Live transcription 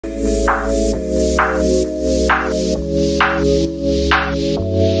Hey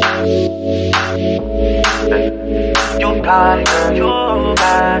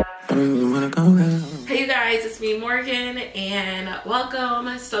you guys, it's me Morgan and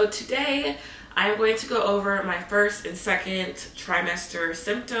welcome. So today I'm going to go over my first and second trimester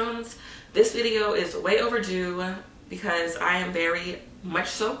symptoms. This video is way overdue because I am very much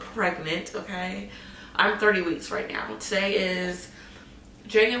so pregnant, okay? I'm 30 weeks right now. Today is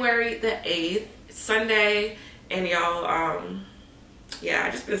January the 8th, Sunday, and y'all, yeah,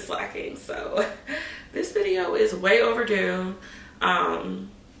 I just been slacking, so this video is way overdue.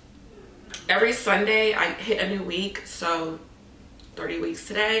 Every Sunday I hit a new week, so 30 weeks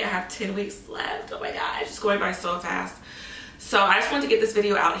today. I have 10 weeks left. Oh my god, it's just going by so fast. So I just wanted to get this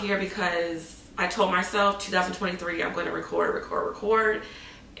video out here because I told myself 2023 I'm going to record,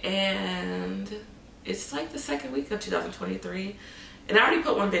 and it's like the second week of 2023 and I already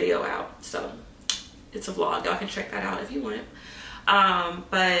put one video out, so it's a vlog. Y'all can check that out if you want.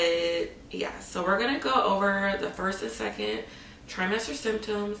 But yeah, so we're gonna go over the first and second trimester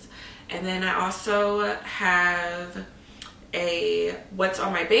symptoms, and then I also have a what's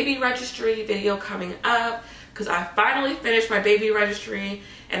on my baby registry video coming up because I finally finished my baby registry,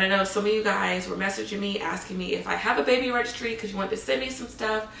 and I know some of you guys were messaging me asking me if I have a baby registry because you want to send me some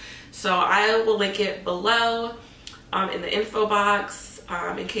stuff. So I will link it below in the info box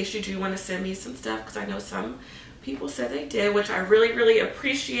in case you do want to send me some stuff, because I know some people said they did, which I really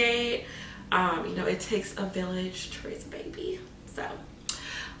appreciate. You know, it takes a village to raise a baby, so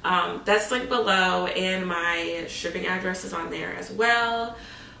that's linked below, and my shipping address is on there as well.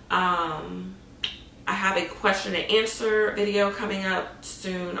 I have a question and answer video coming up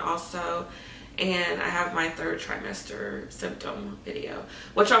soon also, and I have my third trimester symptom video,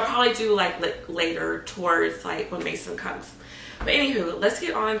 which I'll probably do like later towards like when Mason comes. But anywho, let's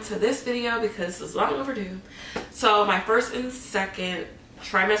get on to this video because this is long overdue. So my first and second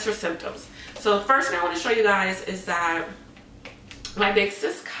trimester symptoms. So the first thing I want to show you guys is that my big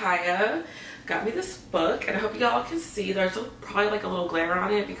sis Kaya got me this book, and I hope y'all can see. There's probably like a little glare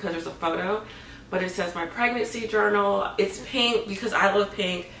on it because there's a photo, but it says my pregnancy journal. It's pink because I love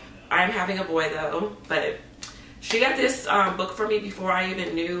pink. I'm having a boy though, but she got this book for me before I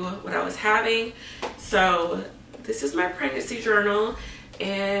even knew what I was having. So this is my pregnancy journal,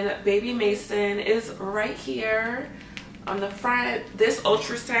 and baby Mason is right here on the front. This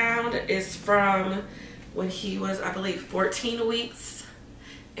ultrasound is from when he was, I believe, 14 weeks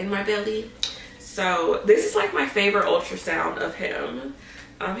in my belly. So this is like my favorite ultrasound of him.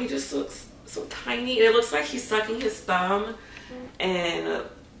 He just looks so tiny, and it looks like he's sucking his thumb and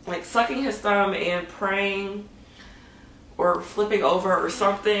praying or flipping over or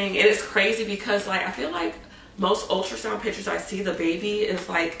something. And it's crazy because like I feel like most ultrasound pictures I see, the baby is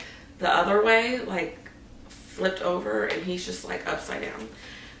like the other way, like flipped over, and he's just like upside down.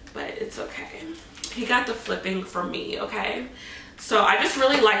 But it's okay. He got the flipping from me, okay? So I just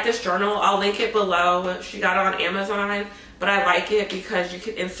really like this journal. I'll link it below. She got it on Amazon, but I like it because you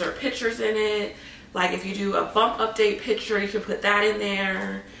can insert pictures in it. Like if you do a bump update picture, you can put that in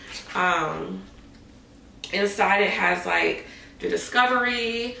there. Inside it has like the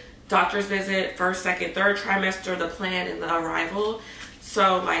discovery, doctor's visit, first, second, third trimester, the plan, and the arrival.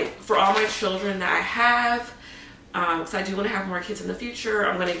 So like for all my children that I have, because I do want to have more kids in the future,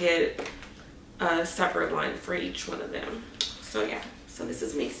 I'm going to get a separate one for each one of them. So yeah, so this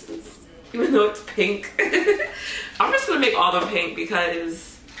is Mason's, even though it's pink. I'm just going to make all of them pink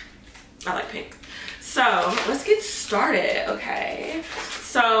because I like pink. So let's get started, okay?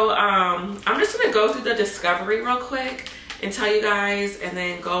 So I'm just going to go through the discovery real quick and tell you guys, and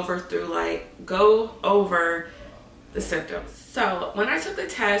then go over the symptoms. So when I took the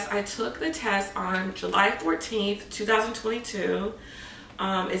test on July 14th, 2022.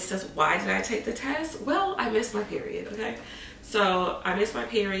 It says, why did I take the test? Well, I missed my period, okay? So I missed my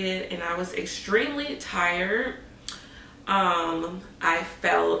period and I was extremely tired. I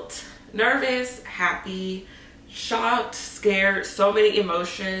felt nervous, happy, shocked, scared, so many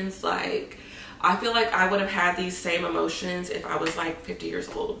emotions. Like I feel like I would have had these same emotions if I was like 50 years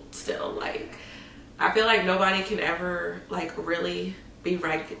old still. Like I feel like nobody can ever like really be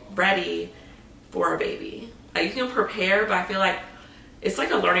ready for a baby. Like you can prepare, but I feel like it's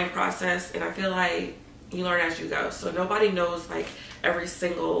like a learning process, and I feel like you learn as you go. So nobody knows like every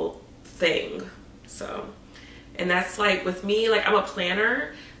single thing. So, and that's like with me, like I'm a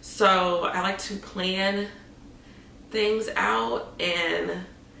planner, so I like to plan things out, and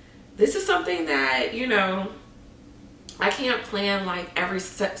this is something that, you know, I can't plan like every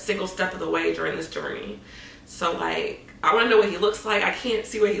single step of the way during this journey. So like I want to know what he looks like. I can't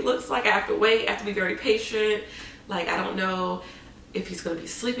see what he looks like. I have to wait. I have to be very patient. Like, I don't know if he's going to be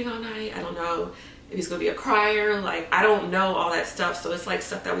sleeping all night. I don't know if he's going to be a crier. Like, I don't know all that stuff. So it's like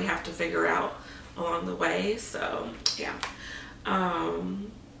stuff that we have to figure out along the way. So yeah.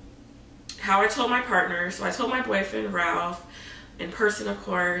 How I told my partner. So I told my boyfriend Ralph in person, of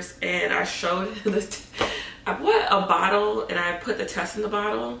course, and I showed this. I bought a bottle and I put the test in the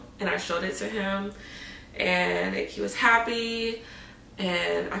bottle and I showed it to him, and he was happy,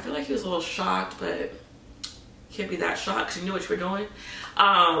 and I feel like he was a little shocked, but can't be that shocked because you knew what you were doing.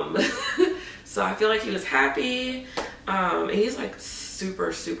 So I feel like he was happy, and he's like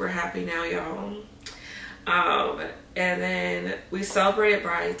super happy now, y'all. And then we celebrated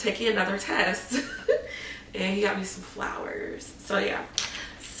by taking another test and he got me some flowers. So yeah,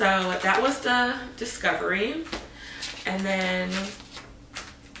 so that was the discovery. And then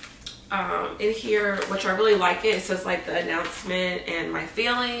in here, which I really like it says like the announcement and my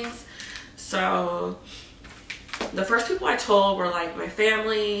feelings. So the first people I told were like my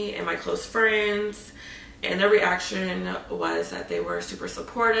family and my close friends, and their reaction was that they were super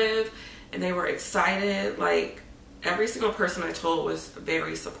supportive and they were excited. Like, every single person I told was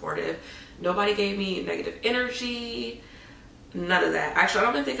very supportive. Nobody gave me negative energy, none of that. Actually, I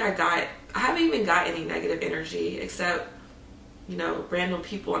don't even think I haven't even got any negative energy, except, you know, random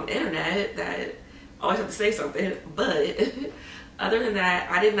people on the internet that always have to say something. But other than that,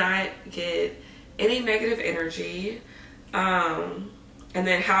 I did not get any negative energy. And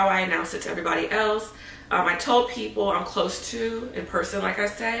then how I announced it to everybody else, I told people I'm close to in person, like I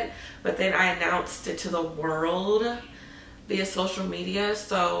said, but then I announced it to the world via social media.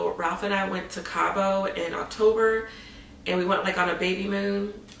 So Ralph and I went to Cabo in October, and we went like on a baby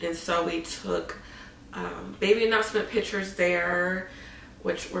moon, and so we took baby announcement pictures there,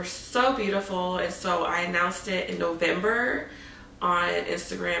 which were so beautiful. And so I announced it in November on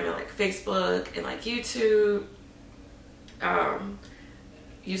Instagram and like Facebook and like YouTube,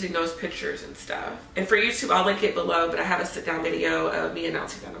 using those pictures and stuff. And for YouTube, I'll link it below, but I have a sit down video of me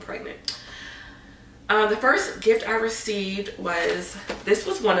announcing that I'm pregnant. The first gift I received was, this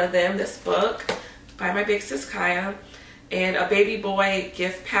was one of them, this book by my big sis Kaya, and a baby boy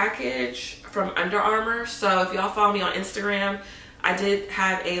gift package from Under Armour. So if y'all follow me on Instagram, I did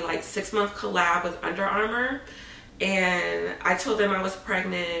have a like 6-month collab with Under Armour, and I told them I was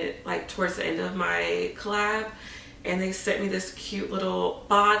pregnant like towards the end of my collab, and they sent me this cute little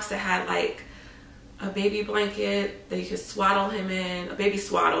box that had like a baby blanket that you could swaddle him in, a baby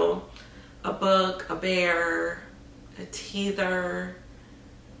swaddle, a book, a bear, a teether,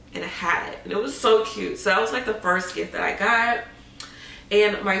 and a hat. And it was so cute. So that was like the first gift that I got.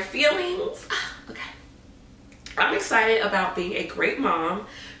 And my feelings, okay, I'm excited about being a great mom,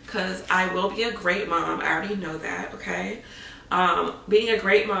 because I will be a great mom. I already know that, okay? Being a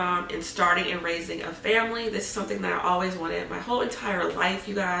great mom and starting and raising a family, this is something that I always wanted my whole entire life,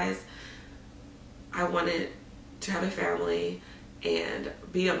 you guys. I wanted to have a family and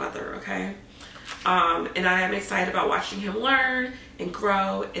be a mother, okay? And I am excited about watching him learn and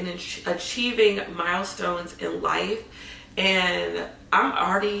grow and achieving milestones in life. And I'm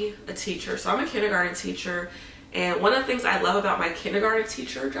already a teacher, so I'm a kindergarten teacher. And one of the things I love about my kindergarten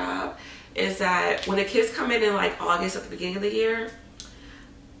teacher job is that when the kids come in like August at the beginning of the year,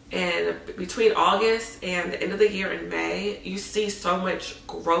 and between August and the end of the year in May, you see so much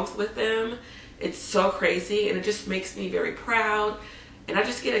growth with them. It's so crazy, and it just makes me very proud. And I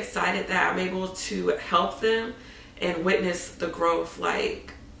just get excited that I'm able to help them and witness the growth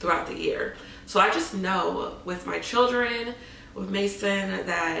like throughout the year. So I just know with my children, with Mason,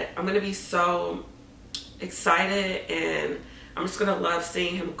 that I'm going to be so excited, and I'm just going to love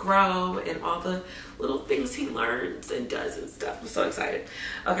seeing him grow and all the little things he learns and does and stuff. I'm so excited.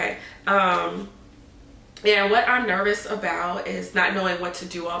 Okay. And what I'm nervous about is not knowing what to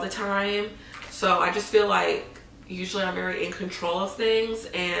do all the time. So I just feel like usually I'm very in control of things,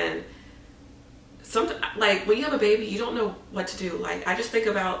 and something like when you have a baby, you don't know what to do. Like, I just think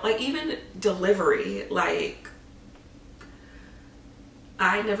about like even delivery, like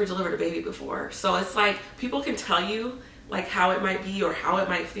I never delivered a baby before. So it's like people can tell you like how it might be or how it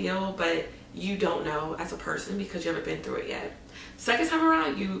might feel, but you don't know as a person because you haven't been through it yet. Second time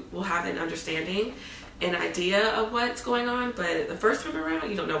around, you will have an understanding, an idea of what's going on, but the first time around,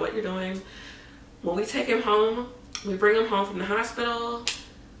 you don't know what you're doing. When we take him home, we bring him home from the hospital,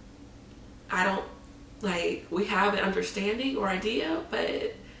 we have an understanding or idea,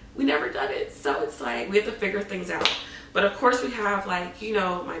 but we never done it. So it's like we have to figure things out. But of course we have like, you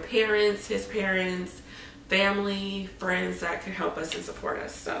know, my parents, his parents, family, friends that can help us and support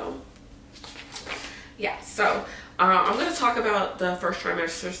us. So yeah, so I'm going to talk about the first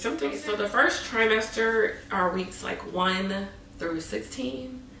trimester symptoms. So the first trimester are weeks like 1 through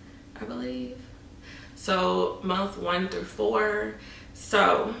 16, I believe. So month 1 through 4.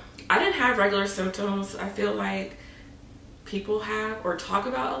 So I didn't have regular symptoms. I feel like people have or talk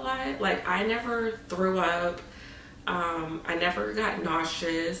about a lot. Like I never threw up. I never got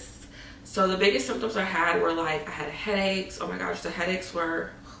nauseous. So the biggest symptoms I had were like I had headaches. Oh my gosh, the headaches were.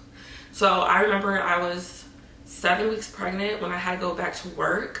 So I remember I was 7 weeks pregnant when I had to go back to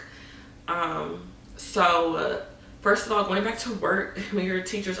work. First of all, going back to work when your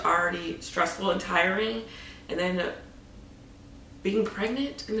teacher's already stressful and tiring, and then being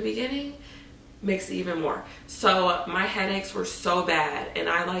pregnant in the beginning makes it even more. So my headaches were so bad, and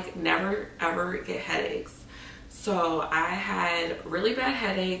I like never ever get headaches. So I had really bad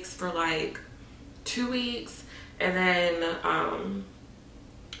headaches for like 2 weeks, and then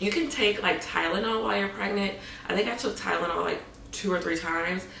you can take like Tylenol while you're pregnant. I think I took Tylenol like 2 or 3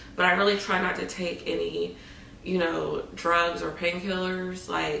 times, but I really try not to take any, you know, drugs or painkillers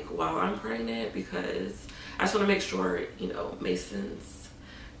like while I'm pregnant, because I just want to make sure, you know, Mason's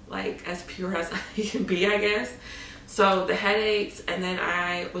like as pure as he can be, I guess. So the headaches, and then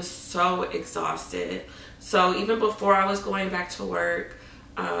I was so exhausted. So even before I was going back to work,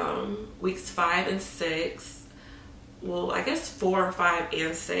 weeks 5 and 6, well, I guess 4, 5,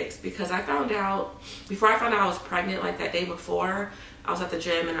 and 6, because I found out, before I found out I was pregnant, like that day before, I was at the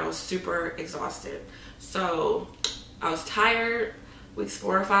gym and I was super exhausted. So I was tired weeks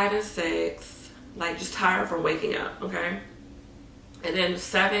 4, 5, and 6, like just tired from waking up, okay? And then weeks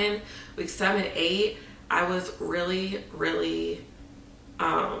 7, 8, I was really, really,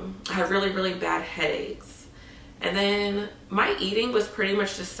 I had really, really bad headaches. And then my eating was pretty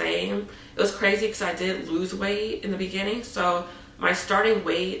much the same. It was crazy because I did lose weight in the beginning. So my starting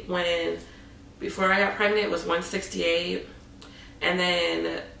weight before I got pregnant was 168. And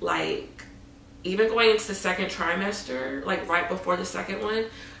then like even going into the second trimester, like right before the second one,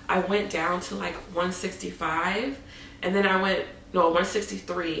 I went down to like 165. And then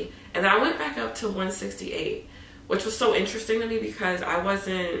 163. And then I went back up to 168, which was so interesting to me because I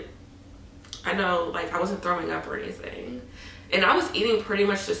wasn't throwing up or anything. And I was eating pretty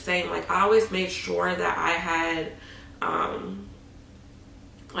much the same. Like I always made sure that I had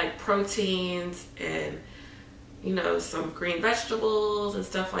like proteins and, you know, some green vegetables and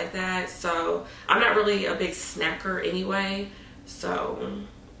stuff like that. So I'm not really a big snacker anyway. So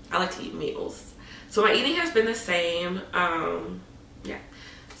I like to eat meals. So my eating has been the same. Yeah.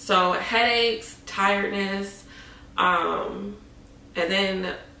 So headaches, tiredness, and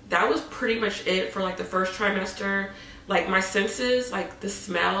then that was pretty much it for like the first trimester. Like my senses, like the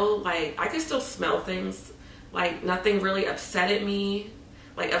smell, like I could still smell things. Like nothing really upset me,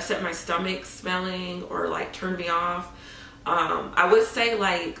 like upset my stomach smelling or like turned me off. I would say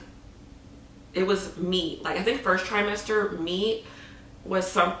like it was meat. Like I think first trimester meat was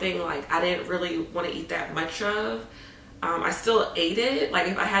something like I didn't really want to eat that much of. I still ate it. Like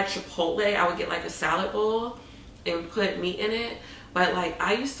if I had Chipotle, I would get like a salad bowl and put meat in it. But like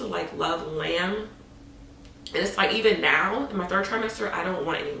I used to like love lamb. And it's like even now in my third trimester, I don't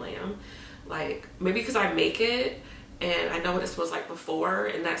want any lamb. Like maybe because I make it and I know what it smells like before,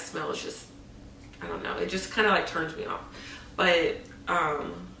 and that smell is just, I don't know, it just kind of like turns me off. But I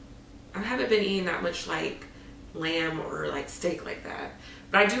haven't been eating that much like lamb or like steak like that.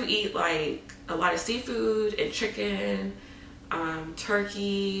 But I do eat like a lot of seafood and chicken,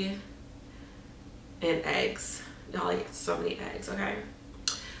 turkey, and eggs. Y'all, I eat so many eggs, okay?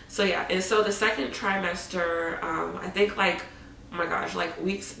 So yeah, and so the second trimester, I think like, oh my gosh, like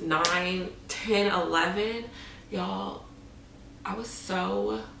weeks 9, 10, 11, y'all, I was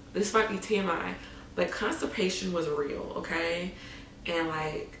so, this might be TMI, but constipation was real, okay? And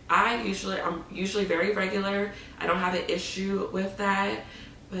like I'm usually very regular. I don't have an issue with that,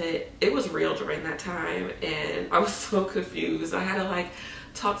 but it was real during that time, and I was so confused. I had to like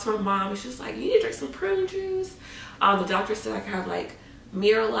talk to my mom, and she was like, "You need to drink some prune juice." The doctor said I could have like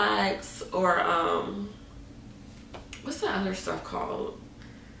Miralax or what's the other stuff called?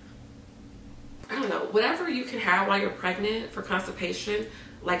 I don't know. Whatever you can have while you're pregnant for constipation.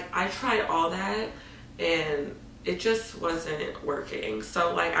 Like I tried all that, and it just wasn't working.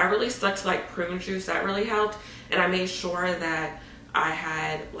 So like I really stuck to like prune juice. That really helped. And I made sure that I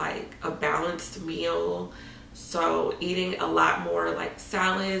had like a balanced meal. So eating a lot more like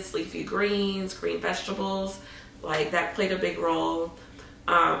salads, leafy greens, green vegetables, like that played a big role.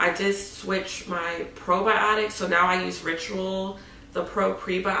 I did switch my probiotics. So now I use Ritual, the Pro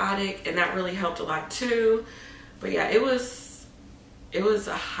Prebiotic, and that really helped a lot too. But yeah, it was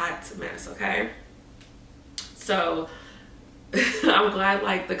a hot mess, okay? So I'm glad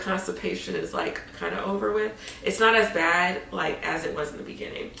like the constipation is like kind of over with. It's not as bad like as it was in the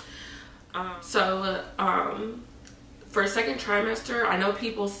beginning. For a second trimester, I know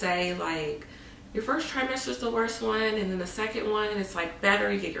people say like your first trimester is the worst one, and then the second one it's like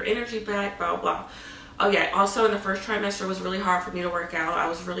better, you get your energy back, blah blah. Oh yeah, also in the first trimester it was really hard for me to work out. I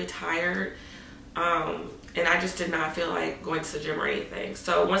was really tired, and I just did not feel like going to the gym or anything.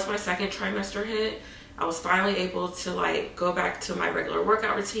 So once my second trimester hit, I was finally able to like go back to my regular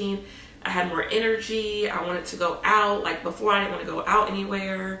workout routine. I had more energy. I wanted to go out. Like before, I didn't want to go out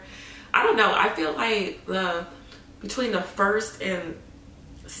anywhere. I don't know. I feel like between the first and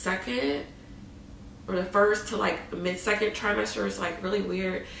second, or the first to like mid-second trimester is like really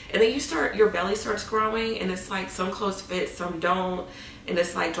weird. And then your belly starts growing, and it's like some clothes fit, some don't. And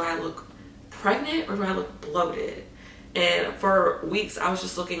it's like, do I look pregnant or do I look bloated? And for weeks, I was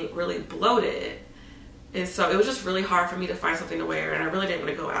just looking really bloated. And so it was just really hard for me to find something to wear, and I really didn't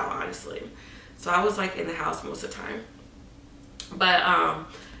want to go out, honestly. So I was like in the house most of the time. But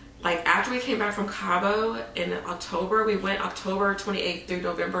like after we came back from Cabo in October, we went October 28th through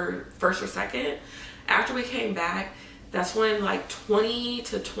November 1st or 2nd. After we came back, that's when like 20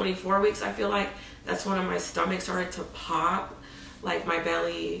 to 24 weeks, I feel like that's when my stomach started to pop. Like my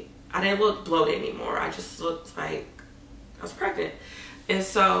belly, I didn't look bloated anymore. I just looked like I was pregnant. And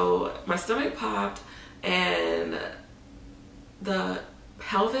so my stomach popped, and the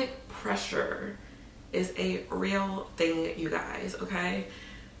pelvic pressure is a real thing, you guys, okay?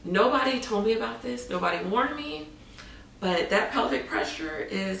 Nobody told me about this. Nobody warned me, but that pelvic pressure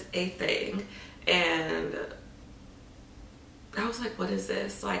is a thing. And I was like, what is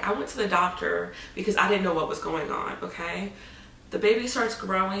this? Like, I went to the doctor because I didn't know what was going on, okay? The baby starts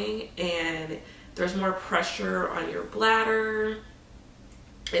growing, and there's more pressure on your bladder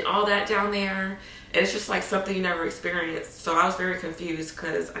and all that down there. And it's just like something you never experienced. So I was very confused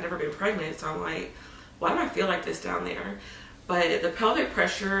because I've never been pregnant. So I'm like, why do I feel like this down there? But the pelvic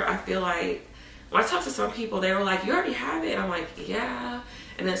pressure, I feel like, when I talked to some people, they were like, you already have it. And I'm like, yeah.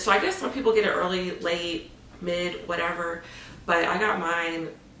 And then, so I guess some people get it early, late, mid, whatever. But I got mine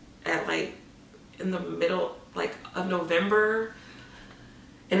at like in the middle, like of November.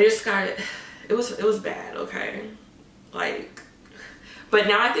 And it just got, it was bad, okay? Like, but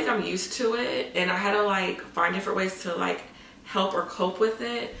now I think I'm used to it, and I had to like find different ways to like help or cope with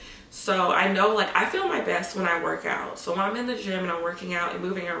it. So I know, like, I feel my best when I work out. So when I'm in the gym and I'm working out and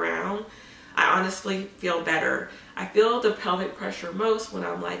moving around, I honestly feel better. I feel the pelvic pressure most when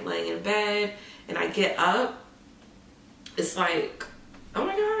I'm like laying in bed and I get up. It's like, oh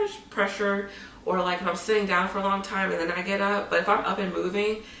my gosh, pressure. Or like when I'm sitting down for a long time and then I get up. But if I'm up and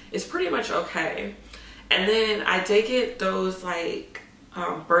moving, it's pretty much okay. And then I did get those like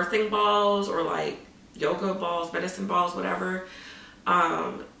birthing balls, or like yoga balls, medicine balls, whatever,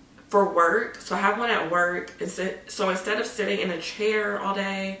 for work. So I have one at work, and so instead of sitting in a chair all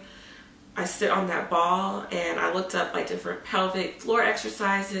day, I sit on that ball. And I looked up like different pelvic floor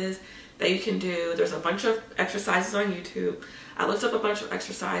exercises that you can do. There's a bunch of exercises on YouTube. I looked up a bunch of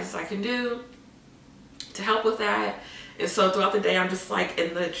exercises I can do to help with that. And so throughout the day, I'm just like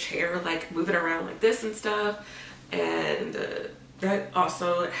in the chair, like moving around like this and stuff. And that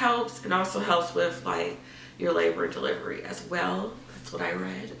also helps. And also helps with like your labor and delivery as well. That's what I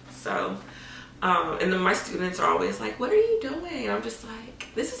read. So, and then my students are always like, what are you doing? And I'm just like,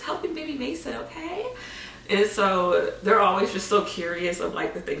 this is helping baby Mason, okay? And so they're always just so curious of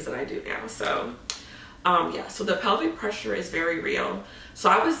like the things that I do now. So, yeah, so the pelvic pressure is very real. So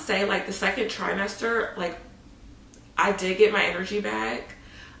I would say like the second trimester, like I did get my energy back,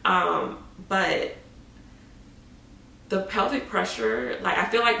 but the pelvic pressure, like I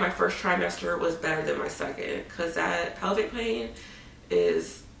feel like my first trimester was better than my second, because that pelvic pain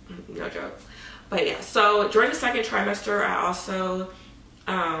is no joke. But yeah, so during the second trimester, I also,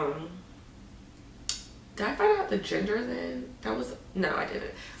 did I find out the gender then? No, I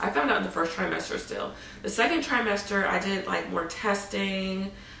didn't. I found out in the first trimester still. The second trimester, I did like more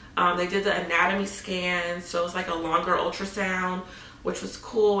testing. They did the anatomy scan, so it was like a longer ultrasound, which was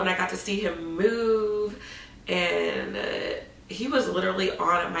cool. And I got to see him move, and he was literally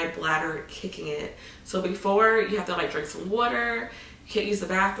on my bladder kicking it. So before, you have to like drink some water. You can't use the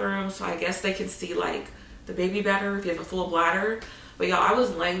bathroom, so I guess they can see like the baby better if you have a full bladder. But y'all, I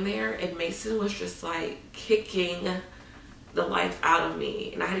was laying there and Mason was just like kicking the life out of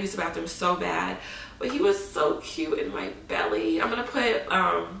me, and I had to use the bathroom so bad. But he was so cute in my belly. I'm gonna put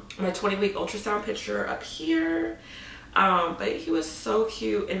my 20-week ultrasound picture up here. But he was so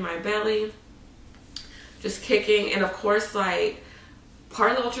cute in my belly, just kicking. And of course, like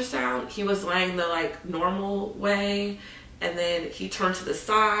part of the ultrasound, he was laying the like normal way, and then he turned to the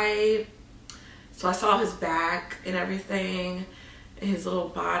side. So I saw his back and everything, and his little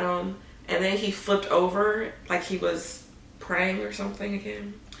bottom. And then he flipped over like he was praying or something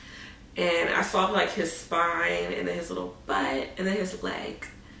again. And I saw like his spine, and then his little butt, and then his leg.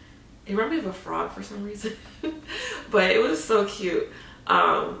 It reminded me of a frog for some reason. But it was so cute.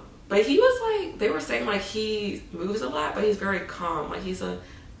 But he was like, they were saying like he moves a lot, but he's very calm. Like he's a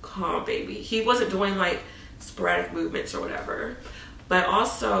calm baby. He wasn't doing like sporadic movements or whatever. But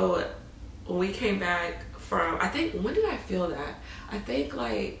also, when we came back from, I think, when did I feel that? I think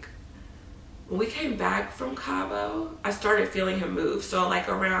like when we came back from Cabo, I started feeling him move. So like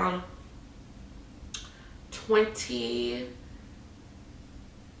around 20,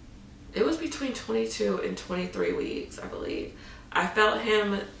 it was between 22 and 23 weeks, I believe. I felt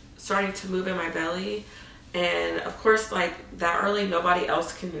him starting to move in my belly. And of course, like that early, nobody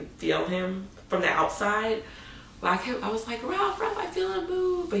else can feel him from the outside. But I was like, Ralph, I feel him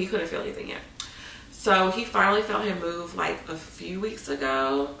move. But he couldn't feel anything yet. So he finally felt him move like a few weeks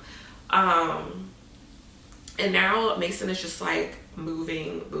ago. And now Mason is just like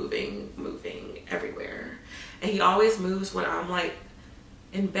moving everywhere. And he always moves when I'm like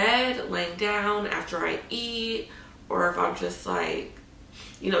in bed, laying down after I eat, or if I'm just like,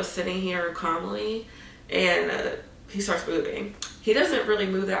 you know, sitting here calmly, and he starts moving. He doesn't really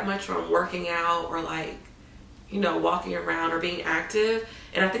move that much when I'm working out or like, you know, walking around or being active.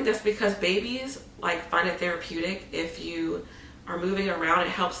 And I think that's because babies like find it therapeutic if you are moving around. It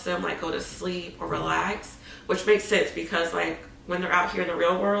helps them like go to sleep or relax, which makes sense because like when they're out here in the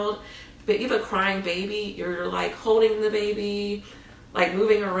real world, but you have a crying baby, you're like holding the baby, like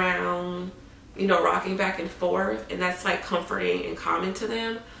moving around, you know, rocking back and forth, and that's like comforting and calming to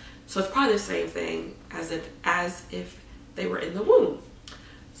them. So it's probably the same thing as if they were in the womb.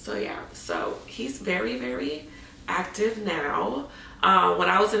 So yeah, so he's very, very active now. When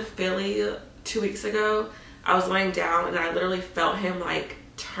I was in Philly 2 weeks ago, I was laying down and I literally felt him like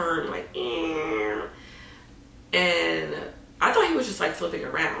turn like, and I thought he was just like flipping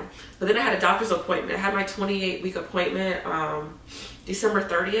around. But then I had a doctor's appointment. I had my 28-week appointment December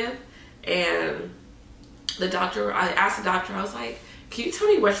 30th. And the doctor, I asked the doctor, I was like, can you tell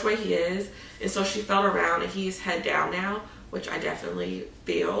me which way he is? And so she felt around, and he's head down now, which I definitely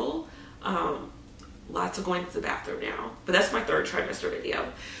feel. Lots of going to the bathroom now. But that's my 3rd trimester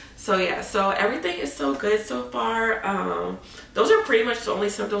video. So yeah, so everything is so good so far. Those are pretty much the only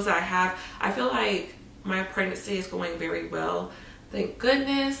symptoms that I have. I feel like my pregnancy is going very well. Thank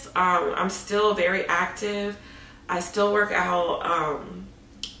goodness. I'm still very active. I still work out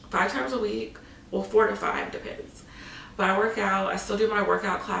 5 times a week. Well, 4 to 5, depends. But I work out. I still do my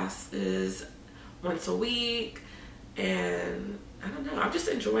workout classes once a week. And I don't know, I'm just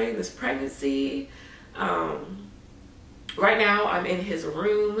enjoying this pregnancy. Right now I'm in his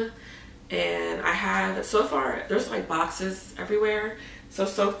room, and I have, so far, there's like boxes everywhere. So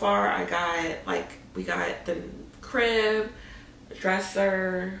far I got like, we got the crib, a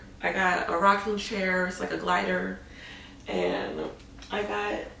dresser, I got a rocking chair, it's like a glider, and I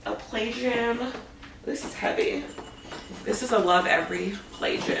got a play gym. This is heavy. This is a Love Every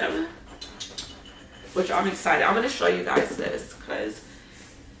play gym, which I'm excited. I'm going to show you guys this because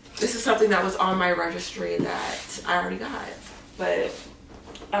this is something that was on my registry that I already got. But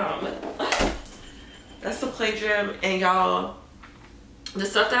that's the play gym. And y'all, the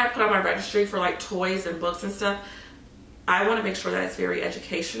stuff that I put on my registry for like toys and books and stuff, I want to make sure that it's very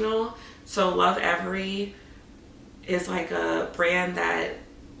educational. So Love Every is like a brand that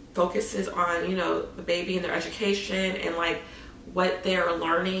focuses on, you know, the baby and their education and like what they're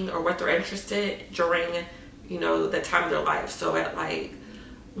learning or what they're interested during, you know, the time of their life. So at like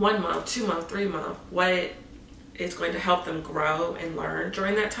 1 month, 2 month, 3 month, what is going to help them grow and learn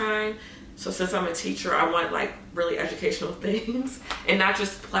during that time. So since I'm a teacher, I want like really educational things and not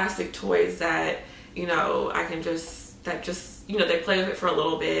just plastic toys that, you know, I can just, that just, you know, they play with it for a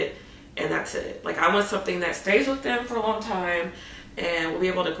little bit and that's it. Like I want something that stays with them for a long time and we'll be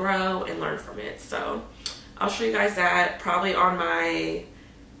able to grow and learn from it. So I'll show you guys that probably on my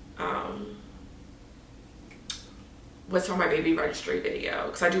what's on my baby registry video,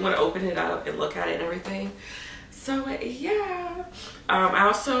 because I do want to open it up and look at it and everything. So yeah, I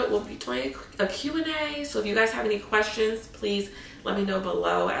also will be doing a Q&A, so if you guys have any questions, please let me know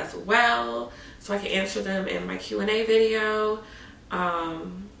below as well so I can answer them in my Q&A video.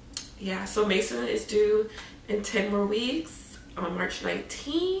 Yeah, so Mason is due in 10 more weeks on March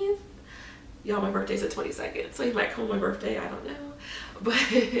 19th. Y'all, my birthday's the 22nd, so he might come on my birthday, I don't know.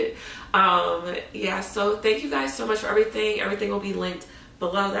 But yeah, so thank you guys so much for everything. Everything will be linked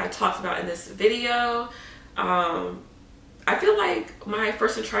below that I talked about in this video. I feel like my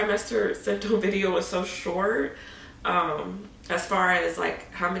first trimester symptom video was so short as far as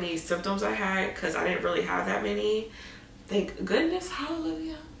like how many symptoms I had, because I didn't really have that many. Thank goodness.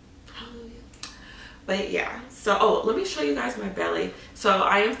 Hallelujah. Hallelujah. But yeah, so oh, let me show you guys my belly. So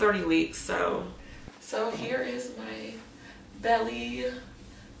I am 30 weeks, so here is my belly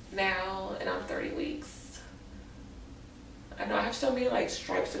now, and I'm 30 weeks. I know I have so many like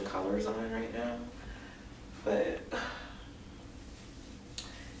stripes and colors on right now, but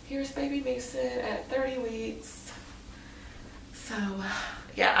here's baby Mason at 30 weeks. So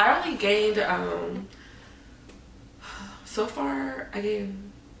yeah, I only gained so far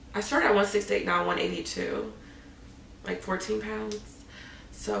I started at 168, now 182, like 14 pounds.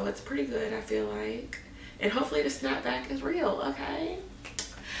 So it's pretty good, I feel like. And hopefully the snapback is real, okay?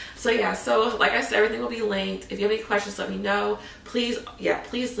 So yeah, so like I said, everything will be linked. If you have any questions, let me know. Please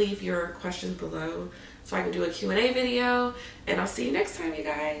leave your questions below so I can do a Q&A video. And I'll see you next time, you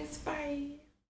guys. Bye.